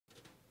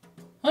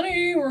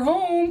Honey, we're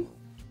home.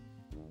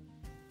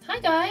 Hi,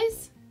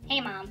 guys.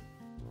 Hey, Mom.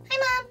 Hi,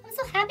 Mom. I'm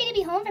so happy to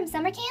be home from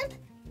summer camp.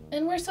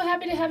 And we're so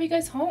happy to have you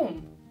guys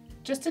home.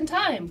 Just in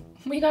time.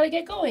 We gotta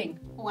get going.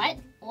 What?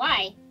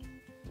 Why?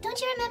 Don't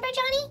you remember,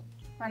 Johnny?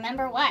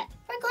 Remember what?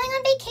 We're going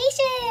on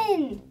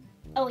vacation!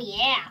 Oh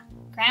yeah,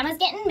 Grandma's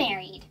getting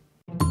married.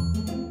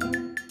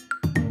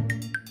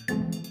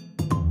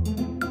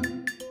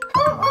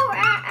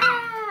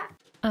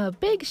 A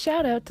big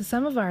shout out to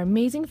some of our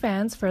amazing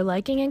fans for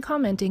liking and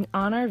commenting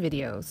on our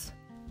videos.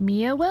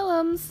 Mia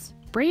Willems,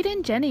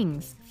 Brayden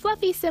Jennings,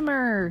 Fluffy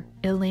Simmer,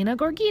 Elena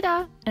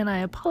Gorgita, and I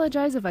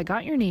apologize if I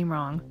got your name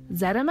wrong,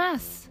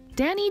 ZMS,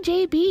 Danny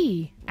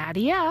JB,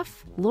 Addie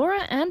F,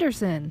 Laura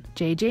Anderson,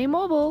 JJ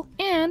Mobile,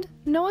 and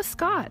Noah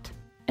Scott.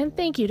 And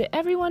thank you to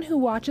everyone who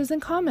watches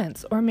and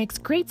comments or makes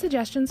great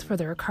suggestions for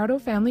the Ricardo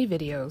Family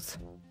videos.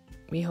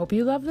 We hope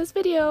you love this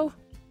video.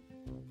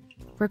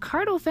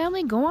 Ricardo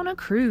Family go on a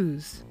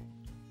cruise.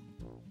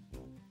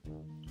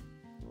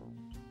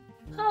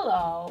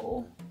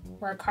 Hello,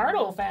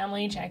 Ricardo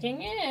Family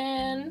checking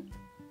in.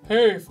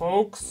 Hey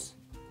folks,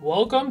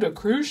 welcome to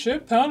Cruise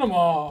Ship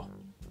Panama.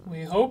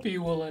 We hope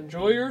you will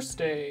enjoy your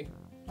stay.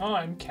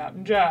 I'm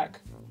Captain Jack.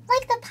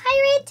 Like the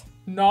pirate?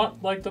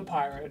 Not like the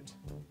pirate.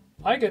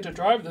 I get to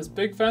drive this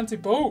big fancy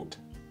boat.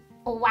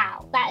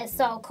 Wow, that is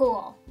so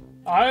cool.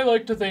 I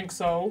like to think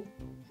so.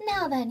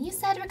 Now then, you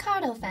said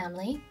Ricardo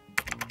Family.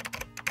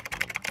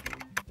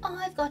 Oh,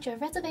 I've got your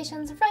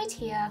reservations right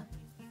here.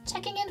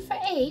 Checking in for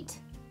 8?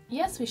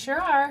 Yes, we sure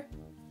are.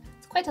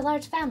 It's quite a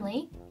large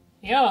family.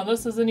 Yeah,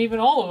 this isn't even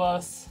all of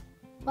us.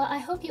 Well, I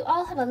hope you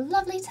all have a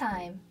lovely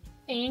time.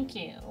 Thank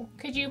you.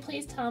 Could you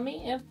please tell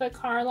me if the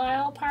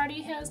Carlisle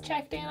party has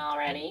checked in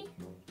already?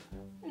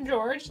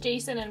 George,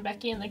 Jason, and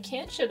Becky and the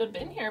kids should have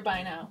been here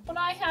by now, but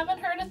I haven't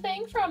heard a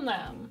thing from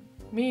them.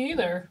 Me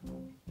either.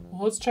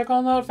 Well, let's check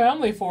on that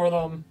family for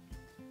them.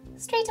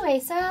 Straight away,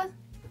 sir.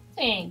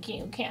 Thank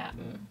you,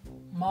 Captain.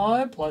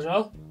 My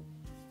pleasure.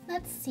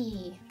 Let's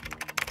see.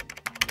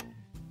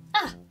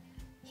 Ah,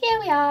 here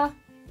we are.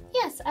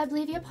 Yes, I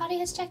believe your party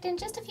has checked in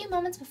just a few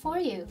moments before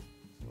you.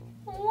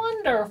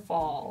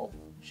 Wonderful.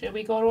 Should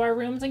we go to our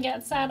rooms and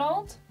get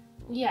settled?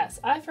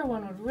 Yes, I for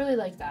one would really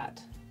like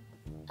that.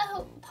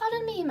 Oh,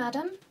 pardon me,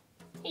 madam.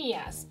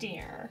 Yes,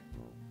 dear.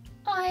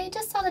 I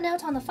just saw the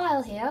note on the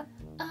file here.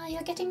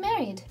 You're getting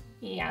married.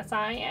 Yes,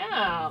 I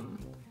am.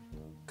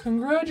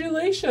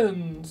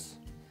 Congratulations.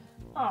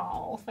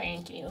 Oh,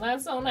 thank you.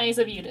 That's so nice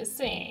of you to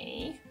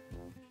say.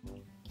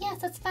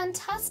 Yes, that's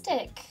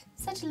fantastic.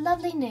 Such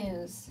lovely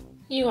news.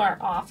 You are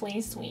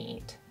awfully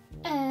sweet.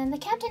 And the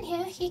captain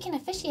here, he can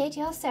officiate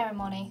your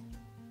ceremony.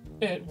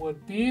 It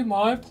would be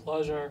my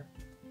pleasure.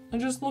 I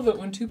just love it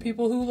when two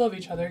people who love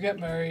each other get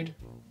married.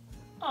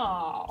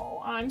 Oh,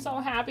 I'm so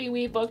happy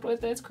we booked with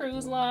this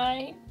cruise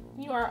line.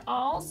 You are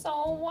all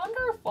so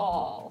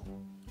wonderful.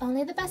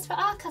 Only the best for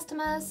our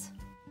customers.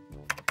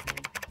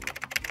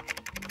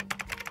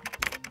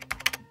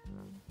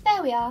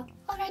 There we are.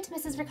 All right,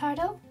 Mrs.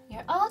 Ricardo,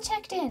 you're all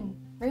checked in.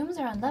 Rooms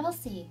are on level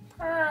C.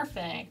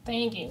 Perfect.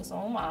 Thank you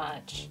so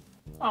much.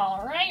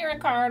 All right,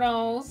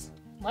 Ricardos.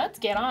 Let's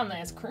get on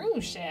this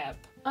cruise ship.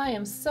 I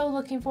am so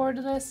looking forward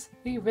to this.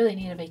 We really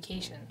need a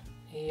vacation.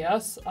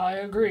 Yes, I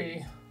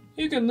agree.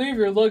 You can leave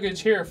your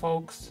luggage here,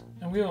 folks,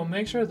 and we will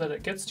make sure that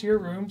it gets to your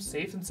room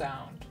safe and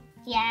sound.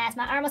 Yes,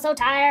 my arm was so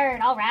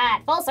tired. All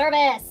right, full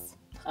service.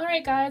 All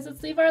right, guys,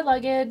 let's leave our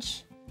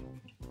luggage.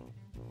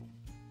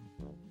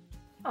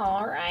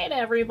 All right,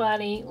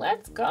 everybody,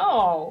 let's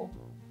go.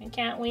 I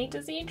can't wait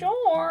to see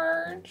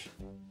George.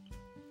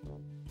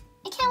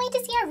 I can't wait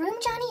to see our room,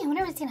 Johnny. I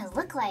wonder what it's gonna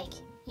look like.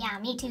 Yeah,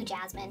 me too,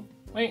 Jasmine.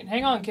 Wait,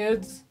 hang on,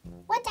 kids.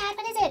 What, Dad?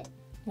 What is it?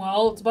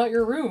 Well, it's about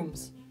your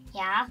rooms.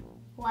 Yeah?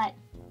 What?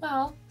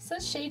 Well,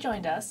 since Shay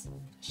joined us,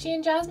 she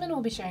and Jasmine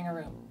will be sharing a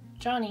room.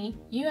 Johnny,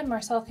 you and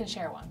Marcel can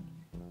share one.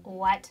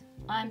 What?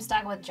 I'm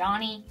stuck with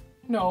Johnny?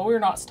 No, we're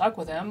not stuck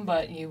with him,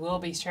 but you will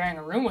be sharing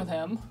a room with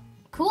him.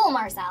 Cool,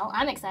 Marcel.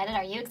 I'm excited.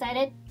 Are you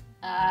excited?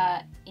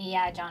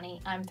 Yeah,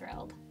 Johnny, I'm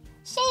thrilled.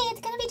 Shay, it's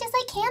gonna be just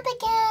like camp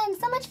again.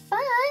 So much fun.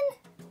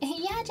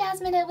 Yeah,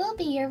 Jasmine, it will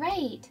be. You're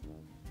right.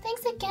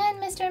 Thanks again,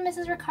 Mr. and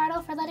Mrs.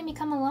 Ricardo, for letting me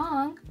come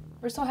along.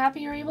 We're so happy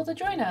you're able to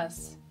join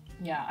us.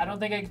 Yeah, I don't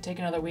think I could take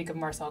another week of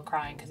Marcel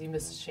crying because he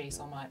misses Shay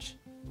so much.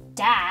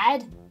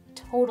 Dad?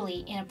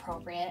 Totally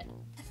inappropriate.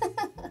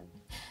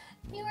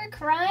 You were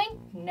crying?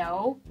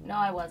 No,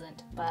 I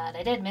wasn't, but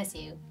I did miss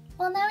you.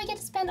 Well, now we get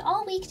to spend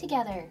all week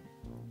together.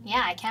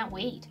 Yeah, I can't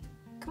wait.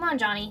 Come on,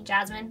 Johnny,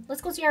 Jasmine,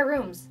 let's go see our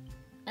rooms.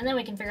 And then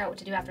we can figure out what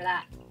to do after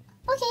that.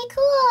 Okay,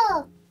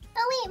 cool.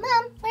 Oh wait,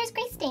 Mom, where's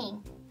Grace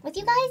staying? With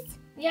you guys?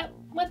 Yep,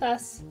 with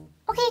us.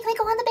 Okay, can we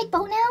go on the big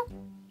boat now?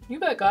 You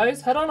bet,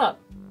 guys. Head on up.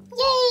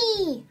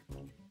 Yay!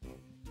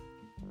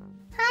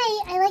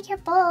 Hi, I like your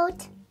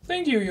boat.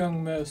 Thank you,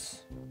 young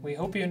miss. We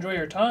hope you enjoy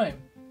your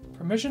time.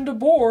 Permission to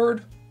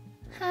board.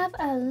 Have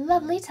a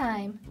lovely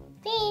time.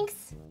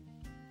 Thanks.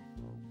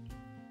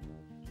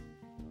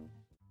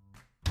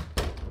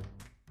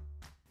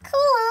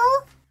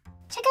 Cool.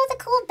 Check out the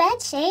cool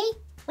bed, Shay.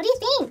 What do you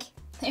think?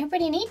 They're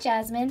pretty neat,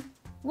 Jasmine.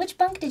 Which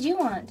bunk did you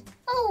want?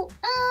 Oh,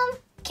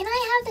 can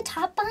I have the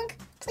top bunk,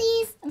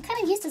 please? I'm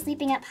kind of used to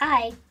sleeping up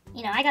high.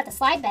 You know, I got the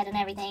slide bed and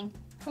everything.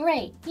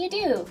 Right, you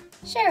do.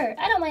 Sure,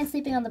 I don't mind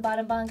sleeping on the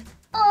bottom bunk.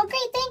 Oh,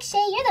 great, thanks,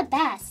 Shay. You're the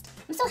best.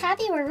 I'm so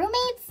happy we're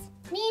roommates.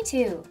 Me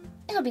too.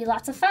 It'll be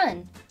lots of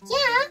fun.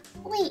 Yeah?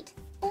 Wait,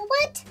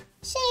 what?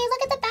 Shay,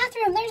 look at the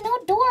bathroom. There's no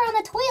door on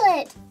the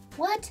toilet.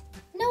 What?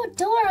 No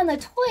door on the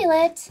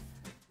toilet?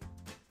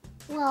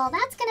 Well,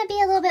 that's gonna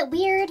be a little bit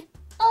weird.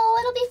 Oh,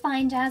 it'll be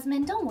fine,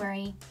 Jasmine. Don't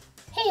worry.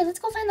 Hey, let's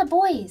go find the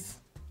boys.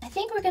 I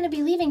think we're gonna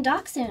be leaving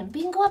dock soon.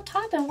 We can go up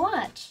top and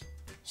watch.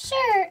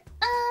 Sure,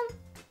 I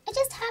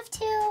just have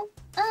to,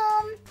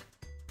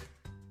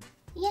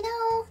 you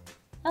know...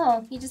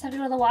 Oh, you just have to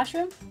go to the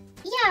washroom?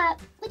 Yeah,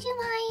 would you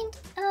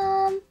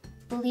mind,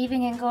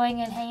 Leaving and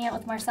going and hanging out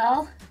with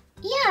Marcel?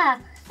 Yeah.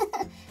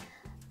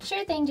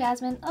 Sure thing,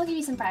 Jasmine. I'll give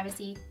you some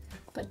privacy.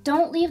 But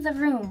don't leave the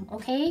room,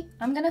 okay?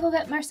 I'm gonna go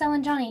get Marcel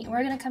and Johnny, and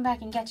we're gonna come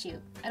back and get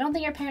you. I don't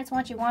think your parents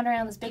want you wandering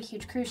around this big,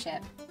 huge cruise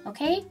ship,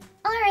 okay?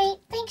 Alright,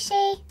 thanks,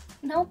 Shay.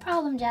 No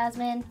problem,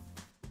 Jasmine.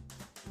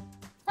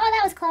 Oh,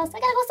 that was close. I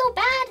gotta go so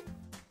bad.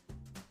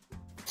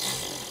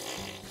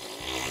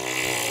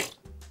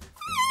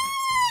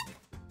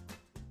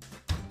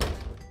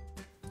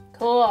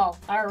 Cool,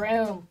 our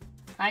room.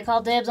 I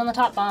call dibs on the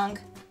top bunk.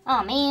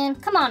 Oh man,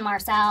 come on,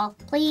 Marcel.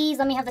 Please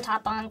let me have the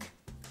top bunk.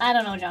 I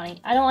don't know,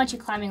 Johnny. I don't want you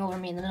climbing over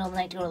me in the middle of the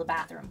night to go to the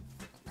bathroom.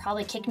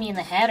 Probably kick me in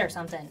the head or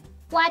something.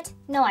 What?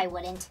 No, I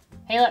wouldn't.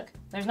 Hey, look,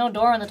 there's no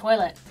door on the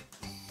toilet.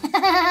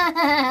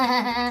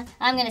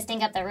 I'm gonna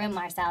stink up the room,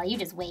 Marcel. You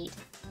just wait.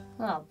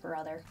 Oh,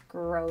 brother.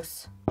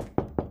 Gross.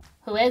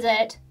 Who is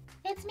it?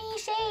 It's me,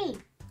 Shay.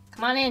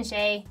 Come on in,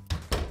 Shay.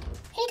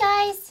 Hey,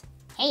 guys.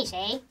 Hey,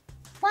 Shay.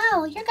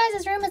 Wow, your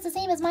guys' room is the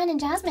same as mine and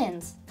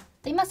Jasmine's.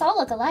 They must all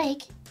look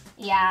alike.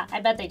 Yeah,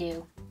 I bet they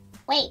do.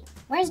 Wait,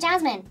 where's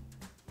Jasmine?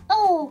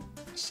 Oh,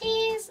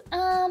 she's,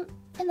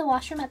 in the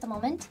washroom at the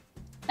moment.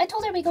 I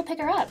told her we'd go pick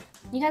her up.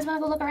 You guys want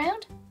to go look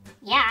around?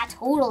 Yeah,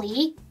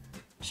 totally.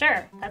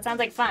 Sure, that sounds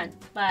like fun,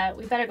 but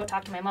we better go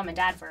talk to my mom and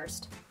dad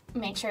first.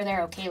 Make sure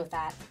they're okay with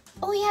that.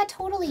 Oh yeah,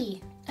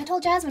 totally. I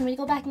told Jasmine we'd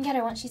go back and get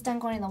her once she's done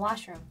going in the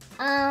washroom.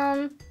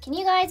 Can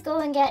you guys go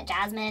and get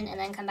Jasmine and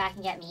then come back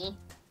and get me?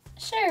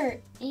 Sure.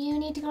 You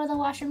need to go to the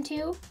washroom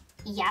too?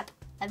 Yep.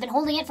 I've been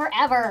holding it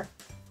forever.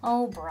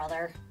 Oh,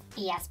 brother.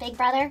 Yes, big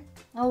brother?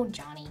 Oh,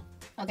 Johnny.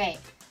 Okay,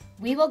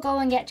 we will go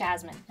and get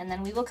Jasmine, and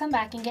then we will come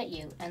back and get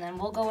you, and then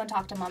we'll go and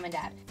talk to Mom and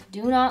Dad.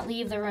 Do not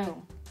leave the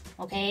room,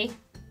 okay?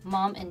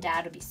 Mom and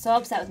Dad would be so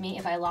upset with me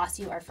if I lost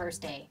you our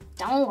first day.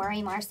 Don't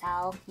worry,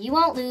 Marcel. You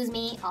won't lose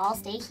me. I'll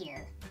stay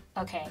here.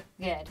 Okay,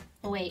 good.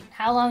 Wait,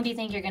 how long do you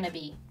think you're gonna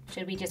be?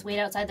 Should we just wait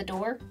outside the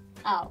door?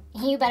 Oh,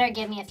 you better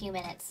give me a few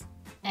minutes.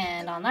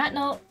 And on that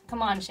note,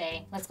 come on,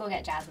 Shay. Let's go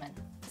get Jasmine.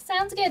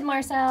 Sounds good,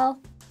 Marcel.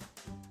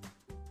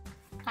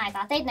 I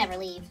thought they'd never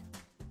leave.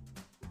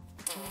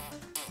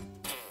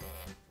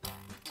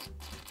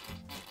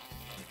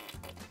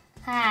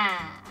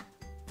 Ah,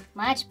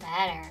 much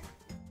better.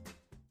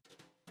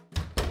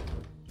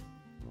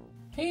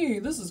 Hey,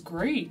 this is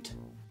great.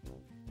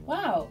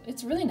 Wow,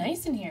 it's really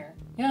nice in here.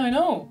 Yeah, I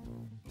know.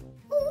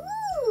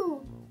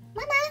 Ooh,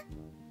 Mama,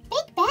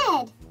 big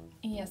bed.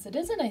 Yes, it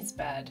is a nice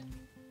bed.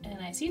 And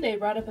I see they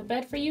brought up a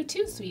bed for you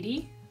too,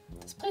 sweetie.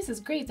 This place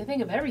is great. They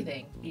think of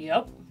everything.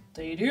 Yep,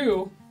 they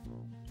do.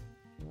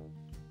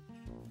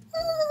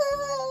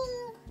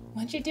 Ooh.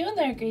 What you doing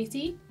there,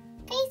 Gracie?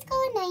 Grace,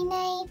 go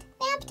night-night.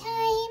 Nap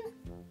time.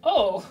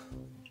 Oh,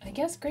 I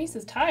guess Grace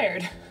is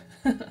tired.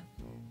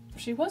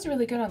 She was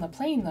really good on the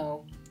plane,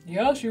 though.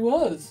 Yeah, she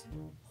was.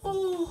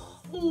 I'm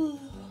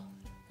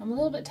a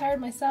little bit tired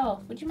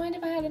myself. Would you mind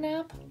if I had a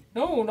nap?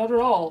 No, not at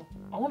all.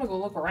 I want to go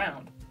look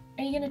around.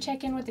 Are you gonna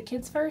check in with the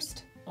kids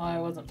first? I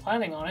wasn't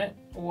planning on it.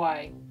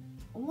 Why?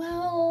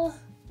 Well,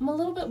 I'm a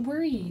little bit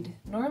worried.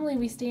 Normally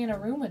we stay in a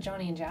room with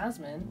Johnny and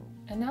Jasmine,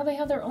 and now they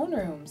have their own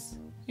rooms.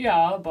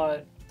 Yeah,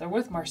 but they're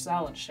with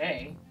Marcel and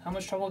Shay. How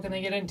much trouble can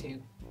they get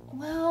into?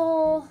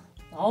 Well,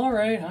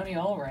 Alright, honey,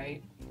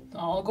 alright.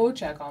 I'll go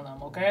check on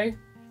them, okay?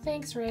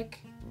 thanks, Rick.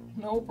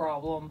 No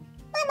problem.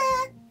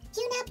 Mama,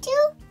 you nap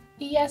too?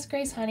 Yes,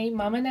 Grace, honey.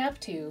 Mama nap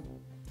too.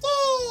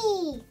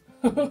 Yay!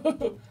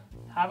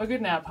 Have a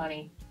good nap,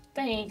 honey.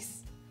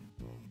 Thanks.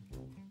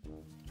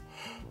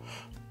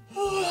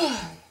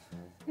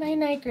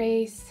 Night-night,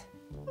 Grace.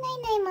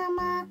 Night-night,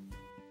 Mama.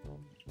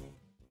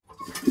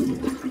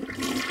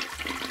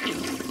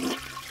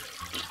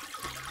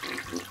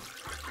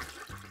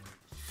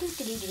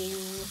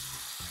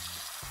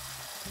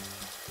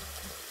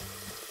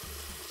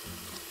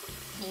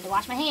 Need to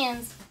wash my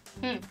hands.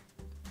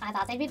 I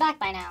thought they'd be back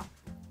by now.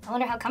 I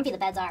wonder how comfy the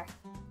beds are.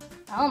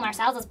 Oh,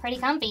 Marcel's is pretty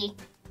comfy.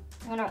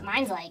 I wonder what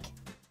mine's like.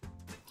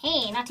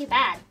 Hey, not too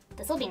bad.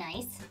 This'll be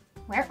nice.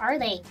 Where are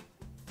they?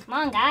 Come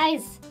on,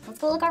 guys. Let's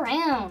go look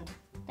around.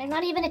 There's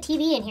not even a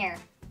TV in here.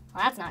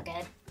 Well, that's not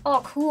good.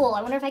 Oh, cool.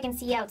 I wonder if I can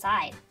see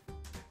outside.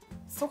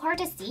 It's so hard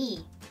to see.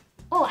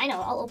 Oh, I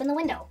know. I'll open the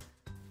window.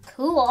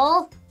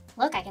 Cool.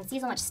 Look, I can see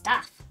so much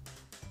stuff.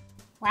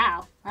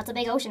 Wow, that's a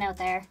big ocean out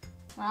there.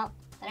 Well,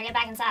 better get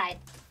back inside.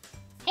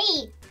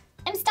 Hey,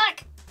 I'm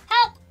stuck.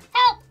 Help!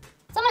 Help!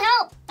 Someone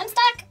help! I'm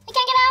stuck. I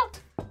can't get out.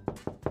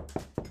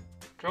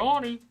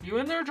 Johnny, you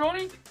in there,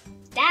 Johnny?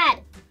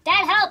 Dad!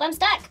 Dad, help! I'm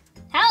stuck.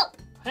 Help!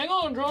 Hang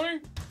on, Johnny.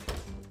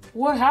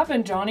 What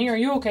happened, Johnny? Are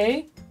you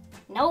okay?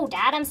 No,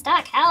 Dad, I'm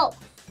stuck. Help!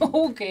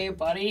 Okay,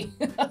 buddy.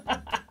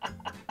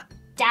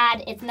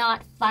 Dad, it's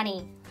not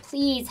funny.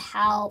 Please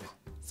help.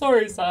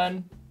 Sorry,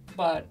 son,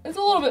 but it's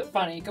a little bit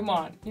funny. Come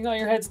on, you got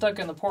your head stuck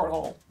in the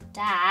porthole.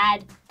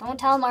 Dad, don't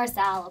tell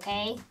Marcel,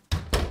 okay?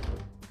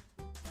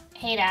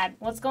 Hey, Dad,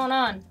 what's going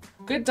on?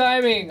 Good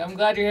timing. I'm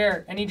glad you're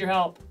here. I need your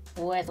help.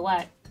 With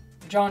what?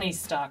 Johnny's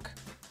stuck.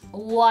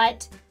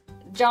 What?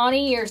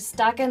 Johnny, you're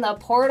stuck in the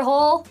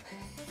porthole?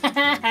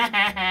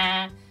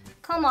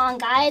 Come on,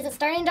 guys, it's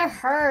starting to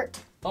hurt.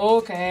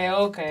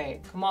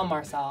 Okay. Come on,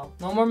 Marcel.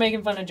 No more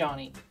making fun of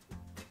Johnny.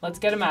 Let's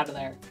get him out of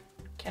there.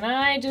 Can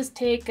I just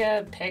take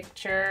a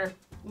picture?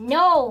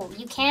 No,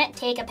 you can't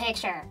take a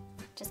picture.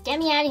 Just get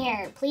me out of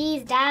here.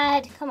 Please,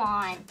 Dad, come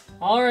on.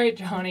 All right,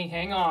 Johnny,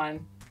 hang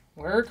on.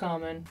 We're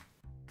coming.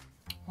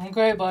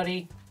 Okay,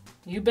 buddy.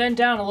 You bend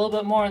down a little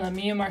bit more and then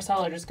me and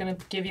Marcel are just gonna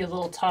give you a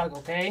little tug,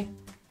 okay?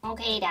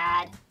 Okay,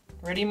 Dad.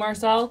 Ready,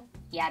 Marcel?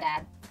 Yeah,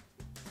 Dad.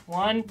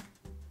 1,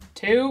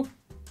 2,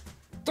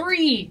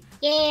 3!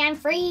 Yay, I'm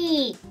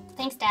free.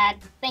 Thanks, Dad.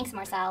 Thanks,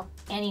 Marcel.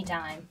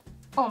 Anytime.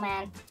 Oh,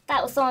 man,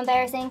 that was so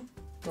embarrassing.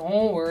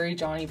 Don't worry,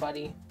 Johnny,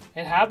 buddy.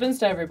 It happens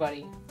to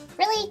everybody.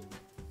 Really?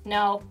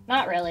 No,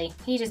 not really.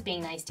 He's just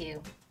being nice to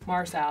you.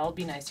 Marcel,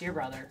 be nice to your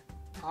brother.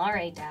 All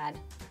right, Dad.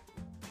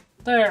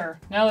 There,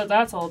 now that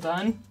that's all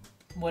done,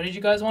 what did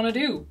you guys want to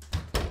do?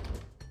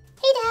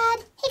 Hey,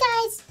 Dad. Hey,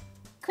 guys.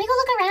 Can we go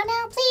look around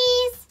now,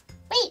 please?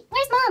 Wait,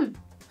 where's Mom?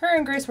 Her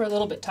and Grace were a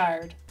little bit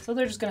tired, so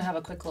they're just gonna have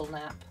a quick little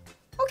nap.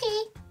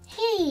 Okay.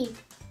 Hey,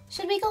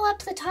 should we go up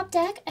to the top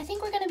deck? I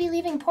think we're gonna be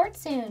leaving port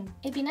soon.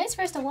 It'd be nice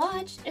for us to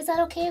watch. Is that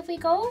okay if we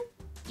go?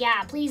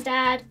 Yeah, please,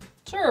 Dad.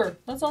 Sure,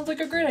 that sounds like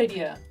a great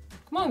idea.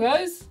 Come on,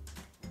 guys.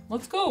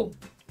 Let's go.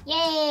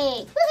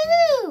 Yay!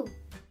 Woohoo!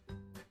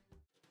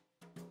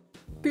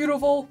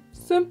 Beautiful,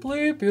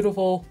 simply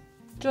beautiful.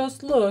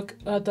 Just look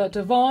at that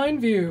divine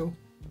view.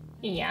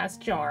 Yes,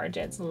 George,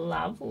 it's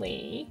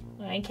lovely.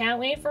 I can't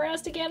wait for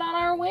us to get on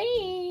our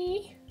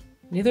way.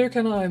 Neither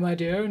can I, my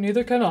dear,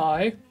 neither can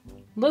I.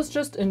 Let's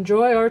just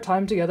enjoy our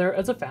time together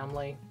as a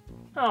family.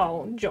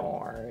 Oh,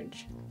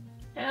 George.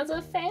 As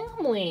a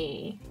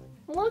family.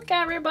 Look,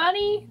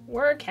 everybody,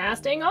 we're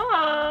casting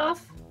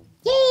off.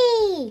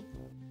 Yay!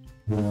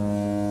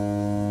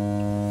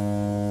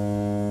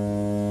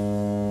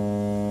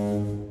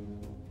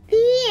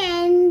 The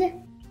end.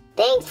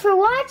 Thanks for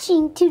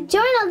watching. To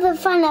join all the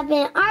fun up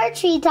in our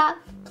treetop,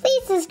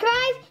 please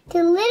subscribe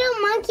to Little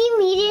Monkey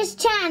Media's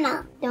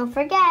channel. Don't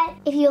forget,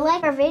 if you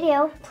like our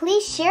video,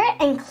 please share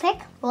it and click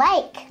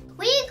like.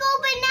 We go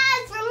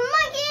bananas for